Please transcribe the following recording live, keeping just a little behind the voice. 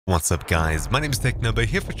What's up guys, my name is TechNubber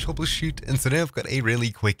here for Troubleshoot, and today I've got a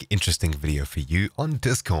really quick interesting video for you on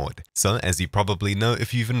Discord. So as you probably know,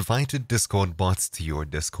 if you've invited Discord bots to your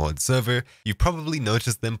Discord server, you've probably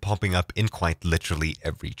noticed them popping up in quite literally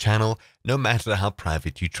every channel, no matter how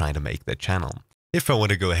private you try to make the channel. If I were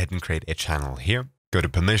to go ahead and create a channel here, go to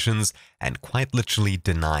permissions, and quite literally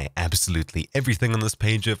deny absolutely everything on this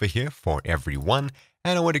page over here for everyone,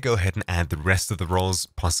 and I want to go ahead and add the rest of the roles,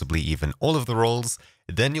 possibly even all of the roles,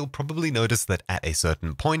 then you'll probably notice that at a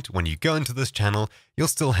certain point when you go into this channel, you'll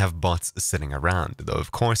still have bots sitting around, though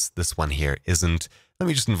of course this one here isn't. Let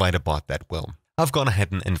me just invite a bot that will. I've gone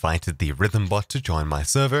ahead and invited the Rhythm bot to join my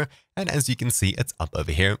server, and as you can see, it's up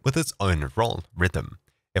over here with its own role, Rhythm.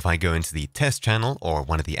 If I go into the test channel or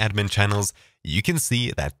one of the admin channels, you can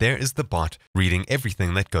see that there is the bot reading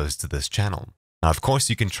everything that goes to this channel. Now, of course,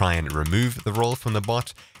 you can try and remove the role from the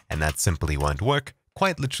bot, and that simply won't work,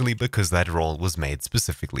 quite literally because that role was made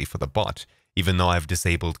specifically for the bot. Even though I've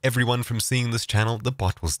disabled everyone from seeing this channel, the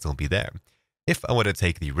bot will still be there. If I were to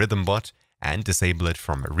take the Rhythm bot and disable it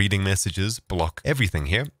from reading messages, block everything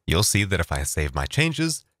here, you'll see that if I save my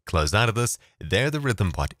changes, close out of this, there the Rhythm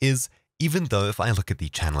bot is, even though if I look at the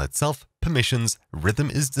channel itself, permissions, Rhythm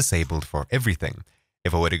is disabled for everything.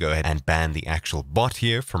 If I were to go ahead and ban the actual bot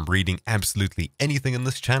here from reading absolutely anything in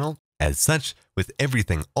this channel, as such, with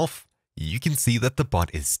everything off, you can see that the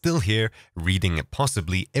bot is still here, reading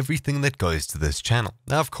possibly everything that goes to this channel.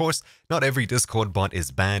 Now, of course, not every Discord bot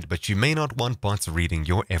is bad, but you may not want bots reading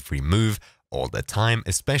your every move all the time,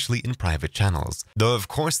 especially in private channels. Though, of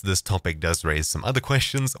course, this topic does raise some other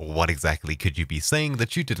questions. What exactly could you be saying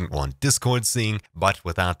that you didn't want Discord seeing? But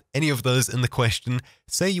without any of those in the question,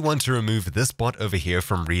 say you want to remove this bot over here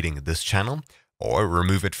from reading this channel, or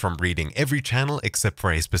remove it from reading every channel except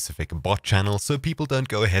for a specific bot channel so people don't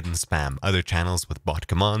go ahead and spam other channels with bot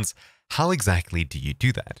commands. How exactly do you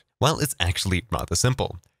do that? Well, it's actually rather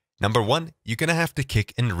simple. Number one, you're going to have to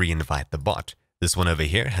kick and re-invite the bot. This one over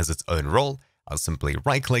here has its own role. I'll simply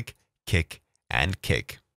right-click, kick, and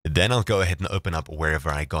kick. Then I'll go ahead and open up wherever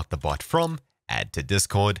I got the bot from, add to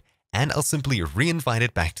Discord, and I'll simply re-invite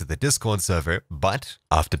it back to the Discord server. But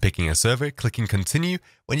after picking a server, clicking continue,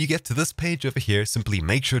 when you get to this page over here, simply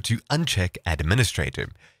make sure to uncheck administrator.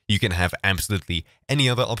 You can have absolutely any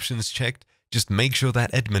other options checked, just make sure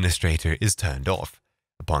that administrator is turned off.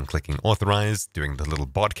 Upon clicking authorize, doing the little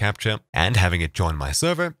bot capture, and having it join my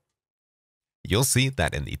server, you'll see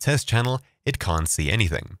that in the test channel, it can't see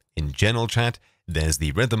anything. In general chat, there's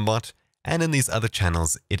the Rhythm bot, and in these other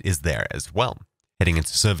channels, it is there as well. Heading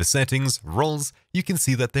into server settings, roles, you can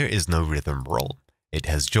see that there is no Rhythm role. It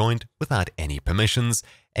has joined without any permissions,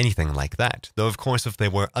 anything like that. Though of course, if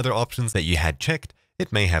there were other options that you had checked,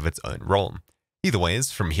 it may have its own role. Either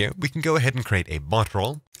ways, from here, we can go ahead and create a bot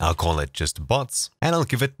role. I'll call it just bots, and I'll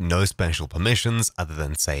give it no special permissions other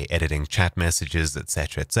than, say, editing chat messages,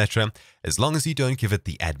 etc., etc. As long as you don't give it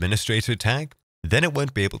the administrator tag, then it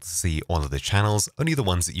won't be able to see all of the channels, only the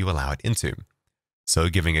ones that you allow it into. So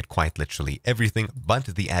giving it quite literally everything but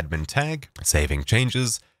the admin tag, saving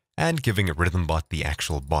changes, and giving a Rhythm bot the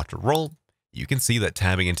actual bot role, you can see that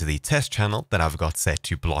tabbing into the test channel that I've got set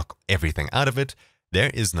to block everything out of it, there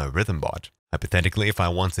is no Rhythm bot. Hypothetically, if I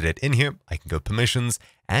wanted it in here, I can go permissions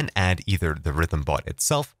and add either the Rhythm bot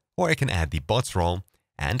itself, or I can add the bot's role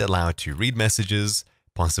and allow it to read messages,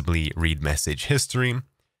 possibly read message history,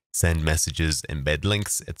 send messages, embed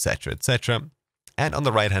links, etc., etc. And on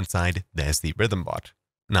the right-hand side, there's the Rhythm bot.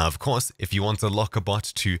 Now, of course, if you want to lock a bot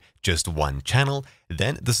to just one channel,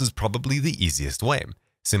 then this is probably the easiest way.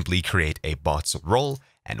 Simply create a bot's role,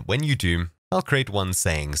 and when you do, I'll create one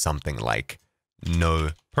saying something like no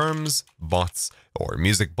perms, bots, or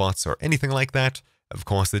music bots, or anything like that. Of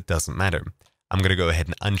course, it doesn't matter. I'm going to go ahead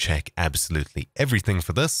and uncheck absolutely everything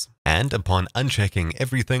for this. And upon unchecking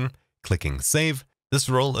everything, clicking save, this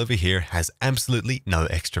role over here has absolutely no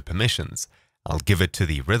extra permissions. I'll give it to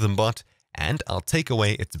the Rhythm bot, and I'll take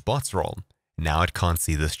away its bot's role. Now it can't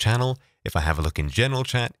see this channel. If I have a look in general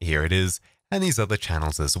chat, here it is, and these other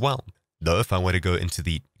channels as well. Though if I were to go into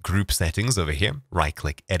the group settings over here,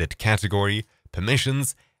 right-click edit category,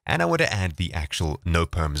 permissions, and I were to add the actual no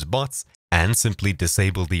perms bots and simply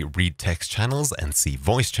disable the read text channels and see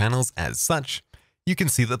voice channels as such, you can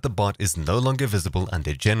see that the bot is no longer visible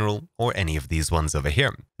under general or any of these ones over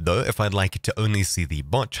here. Though if I'd like it to only see the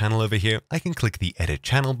bot channel over here, I can click the edit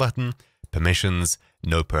channel button, permissions,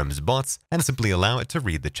 no perms bots, and simply allow it to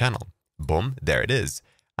read the channel. Boom, there it is.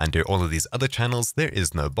 Under all of these other channels, there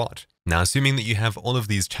is no bot. Now, assuming that you have all of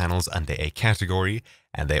these channels under a category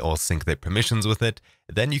and they all sync their permissions with it,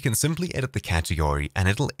 then you can simply edit the category and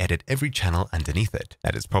it'll edit every channel underneath it.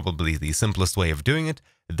 That is probably the simplest way of doing it,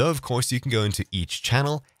 though of course you can go into each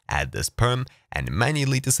channel, add this perm, and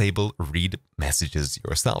manually disable read messages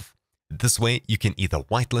yourself. This way, you can either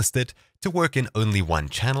whitelist it to work in only one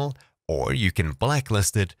channel, or you can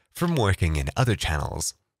blacklist it from working in other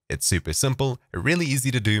channels. It's super simple, really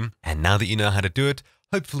easy to do, and now that you know how to do it,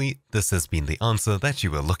 hopefully this has been the answer that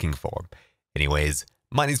you were looking for. Anyways,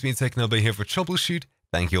 my name's been TechNobo here for Troubleshoot.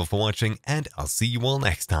 Thank you all for watching, and I'll see you all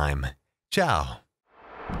next time. Ciao!